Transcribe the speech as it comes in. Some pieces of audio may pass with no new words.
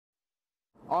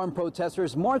Armed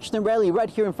protesters marched and rallied right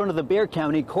here in front of the Bexar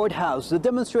County Courthouse. The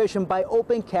demonstration by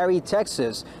Open Carry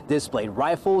Texas displayed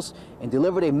rifles and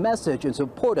delivered a message in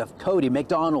support of Cody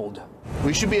McDonald.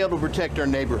 We should be able to protect our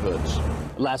neighborhoods.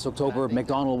 Last October,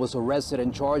 McDonald was arrested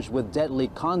and charged with deadly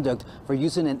conduct for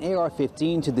using an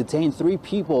AR-15 to detain 3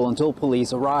 people until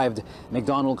police arrived.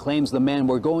 McDonald claims the men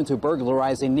were going to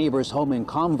burglarize a neighbor's home in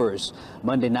Converse.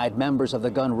 Monday night, members of the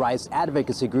gun rights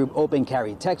advocacy group Open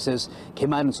Carry Texas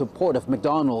came out in support of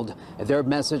McDonald. In their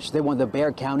message, they want the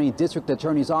Bexar County District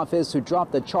Attorney's Office to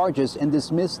drop the charges and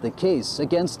dismiss the case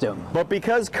against him. But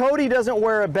because Cody doesn't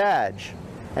wear a badge,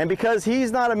 and because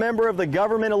he's not a member of the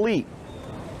government elite,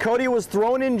 Cody was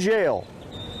thrown in jail.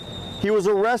 He was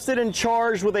arrested and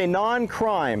charged with a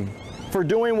non-crime for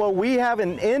doing what we have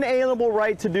an inalienable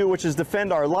right to do, which is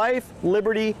defend our life,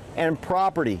 liberty, and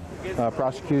property.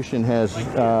 Prosecution has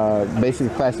basically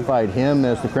classified him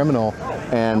as the criminal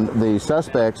and the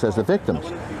suspects as the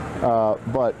victims.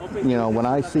 But, you know, when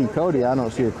I see Cody, I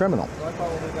don't see a criminal.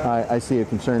 I see a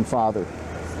concerned father.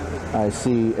 I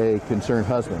see a concerned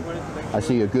husband. I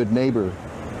see a good neighbor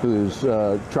who's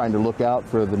trying to look out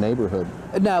for the neighborhood.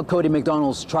 Now, Cody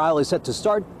McDonald's trial is set to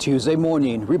start Tuesday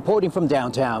morning. Reporting from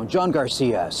downtown, John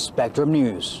Garcia, Spectrum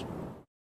News.